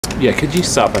Yeah, could you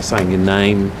start by saying your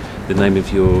name, the name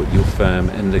of your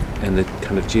firm, and the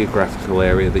kind of geographical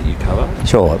area that you cover?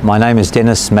 Sure. My name is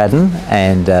Dennis Maddern,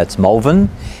 and it's Melbourne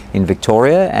in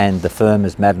Victoria, and the firm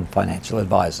is Maddern Financial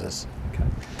Advisers. Okay.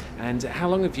 And how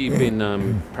long have you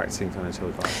been practicing financial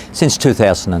advice? Since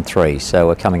 2003, so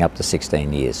we're coming up to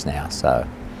 16 years now. So.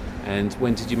 And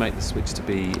when did you make the switch to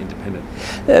be independent?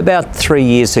 About 3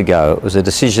 years ago. It was a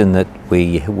decision that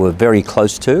we were very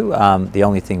close to. The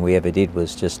only thing we ever did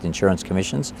was just insurance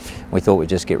commissions. We thought we'd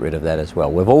just get rid of that as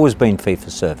well. We've always been fee for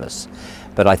service.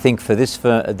 But I think for this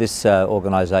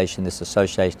organisation, this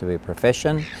association to be a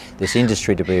profession, this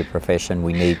industry to be a profession,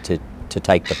 we need to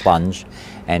take the plunge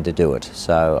and to do it.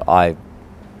 So I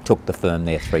took the firm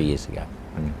there 3 years ago.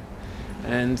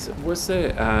 And was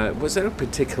there a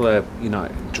particular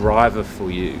driver for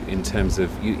you in terms of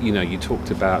you talked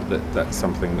about that's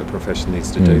something the profession needs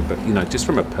to do, but just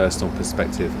from a personal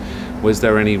perspective, was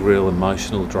there any real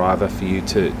emotional driver for you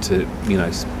to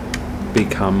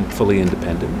become fully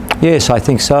independent? Yes, I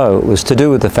think so. It was to do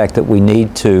with the fact that we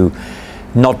need to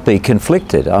not be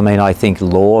conflicted. I mean, I think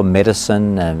law,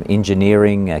 medicine,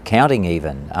 engineering, accounting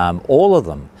even, all of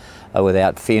them are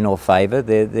without fear nor favour.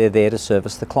 They're there to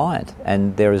service the client,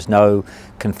 and there is no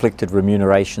conflicted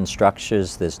remuneration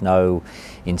structures, there's no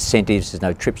incentives, there's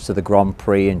no trips to the Grand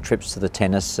Prix and trips to the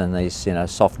tennis and these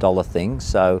soft dollar things.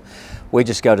 So we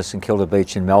just go to St Kilda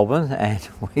Beach in Melbourne, and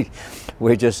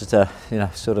we're just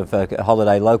sort of a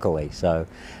holiday locally, so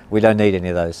we don't need any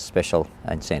of those special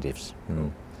incentives.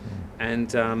 And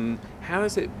how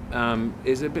has it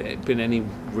has there been any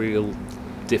real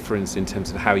difference in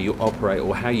terms of how you operate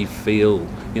or how you feel,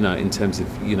 in terms of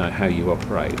how you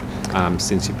operate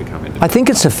since you've become independent? I think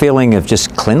it's a feeling of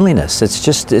just cleanliness. It's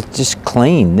just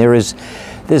clean.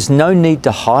 There's no need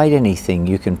to hide anything.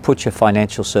 You can put your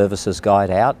financial services guide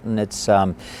out, and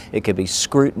it can be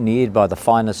scrutineered by the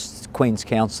finest Queen's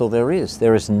Counsel there is.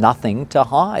 There is nothing to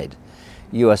hide.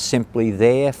 You are simply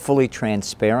there, fully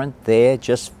transparent, there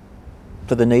just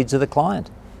for the needs of the client.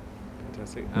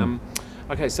 Fantastic.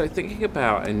 Okay, so thinking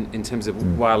about in terms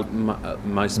of while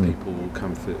most people will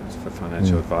come for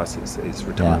financial advice, it's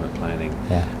retirement planning,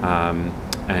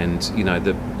 and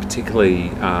particularly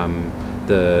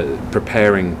the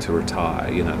preparing to retire,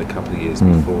 the couple of years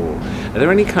before. Are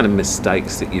there any kind of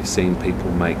mistakes that you've seen people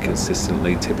make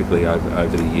consistently, typically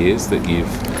over the years that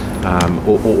you've,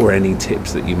 or any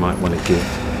tips that you might want to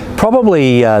give?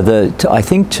 Probably, I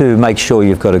think to make sure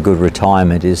you've got a good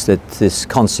retirement is that this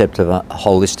concept of a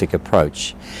holistic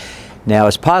approach. Now,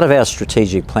 as part of our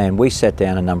strategic plan, we sat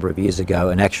down a number of years ago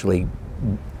and actually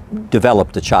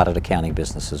developed a chartered accounting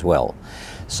business as well.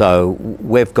 So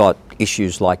we've got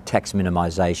issues like tax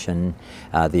minimisation,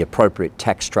 the appropriate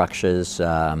tax structures,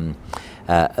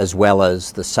 as well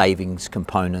as the savings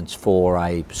components for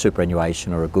a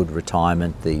superannuation or a good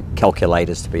retirement, the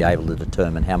calculators to be able to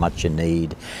determine how much you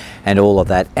need and all of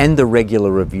that, and the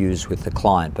regular reviews with the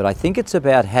client. But I think it's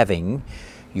about having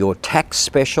your tax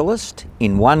specialist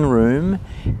in one room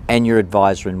and your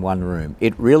advisor in one room.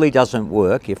 It really doesn't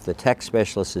work if the tax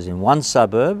specialist is in one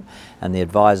suburb and the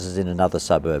advisor is in another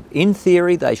suburb. In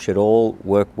theory, they should all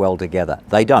work well together.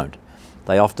 They don't.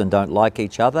 They often don't like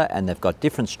each other, and they've got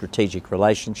different strategic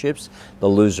relationships. The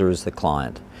loser is the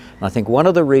client. And I think one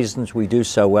of the reasons we do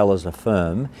so well as a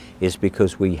firm is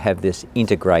because we have this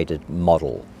integrated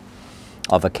model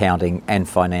of accounting and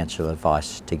financial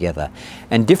advice together.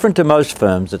 And different to most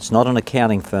firms, it's not an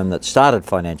accounting firm that started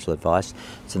financial advice,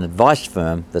 it's an advice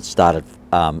firm that started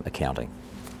accounting.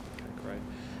 Okay, great.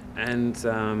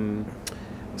 And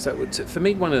so for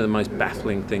me, one of the most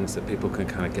baffling things that people can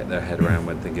kind of get their head around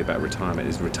when thinking about retirement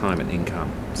is retirement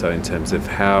income. So in terms of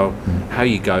how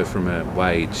you go from a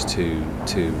wage to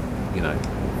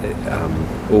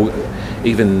or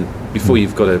even before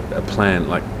you've got a plan,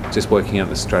 like just working out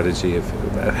the strategy of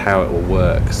how it all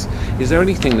works. Is there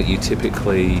anything that you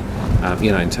typically,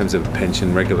 in terms of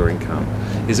pension, regular income,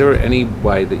 is there any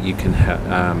way that you can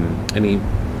have any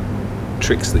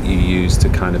tricks that you use to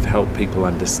kind of help people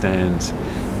understand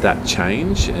that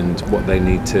change and what they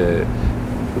need to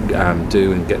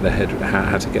do and get their head,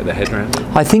 how to get their head around it?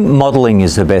 I think modelling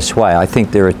is the best way. I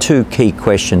think there are two key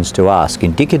questions to ask.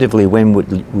 Indicatively, when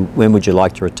would you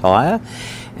like to retire?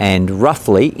 And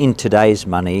roughly, in today's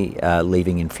money,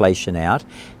 leaving inflation out,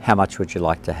 how much would you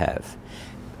like to have?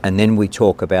 And then we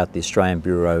talk about the Australian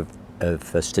Bureau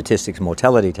of Statistics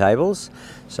mortality tables.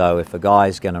 So if a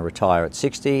guy's going to retire at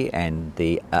 60 and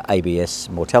the ABS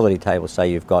mortality table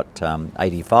say you've got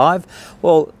 85,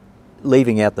 well,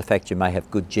 leaving out the fact you may have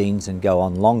good genes and go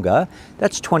on longer,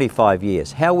 that's 25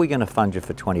 years. How are we going to fund you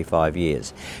for 25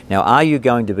 years? Now, are you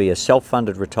going to be a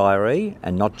self-funded retiree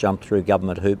and not jump through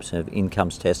government hoops of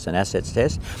incomes tests and assets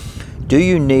tests? Do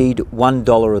you need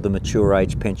 $1 of the mature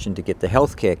age pension to get the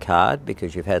healthcare card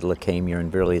because you've had leukemia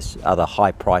and various other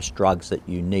high-priced drugs that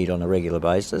you need on a regular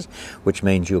basis, which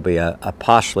means you'll be a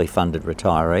partially funded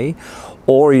retiree?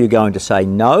 Or are you going to say,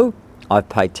 no, I've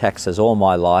paid taxes all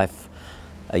my life,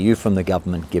 are you from the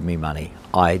government, give me money,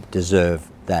 I deserve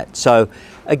that. So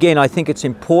again, I think it's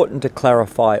important to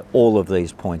clarify all of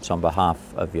these points on behalf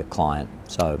of your client,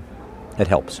 so it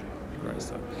helps. Great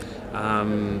stuff.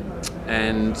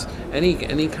 And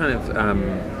any kind of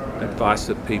advice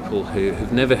for people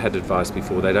who've never had advice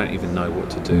before, they don't even know what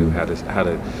to do, how to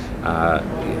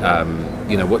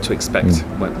you know, what to expect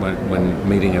when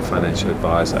meeting a financial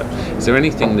advisor. Is there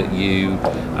anything that you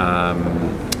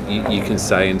can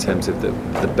say in terms of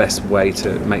the best way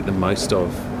to make the most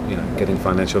of, you know, getting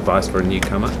financial advice for a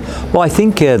newcomer? Well, I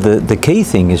think the key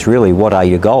thing is really, what are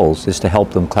your goals, is to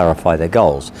help them clarify their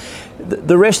goals.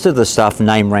 The rest of the stuff,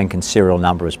 name, rank and serial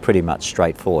number, is pretty much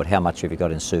straightforward. How much have you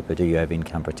got in super? Do you have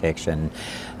income protection?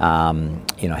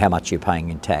 You know, how much you're paying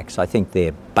in tax? I think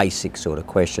they're basic sort of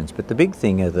questions. But the big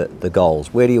thing are the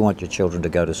goals. Where do you want your children to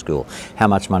go to school? How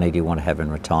much money do you want to have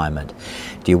in retirement?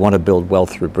 Do you want to build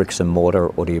wealth through bricks and mortar,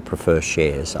 or do you prefer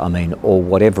shares? I mean, or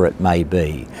whatever it may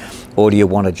be. Or do you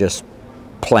want to just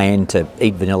plan to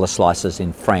eat vanilla slices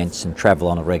in France and travel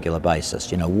on a regular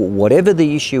basis? You know, whatever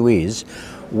the issue is,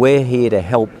 we're here to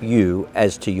help you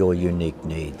as to your unique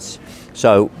needs.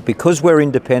 So because we're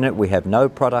independent, we have no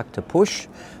product to push,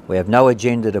 we have no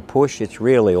agenda to push, it's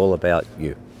really all about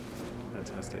you.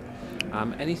 Fantastic.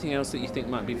 Anything else that you think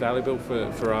might be valuable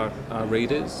for our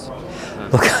readers?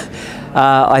 Look,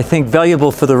 I think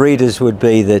valuable for the readers would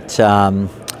be that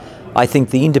I think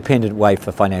the independent way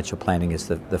for financial planning is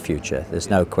the future. There's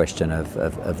no question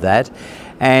of that.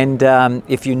 And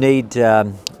if you need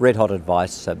red hot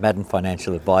advice, Maddern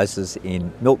Financial Advisers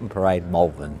in Milton Parade,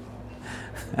 Melbourne.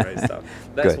 Great stuff.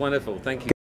 That's wonderful. Thank you.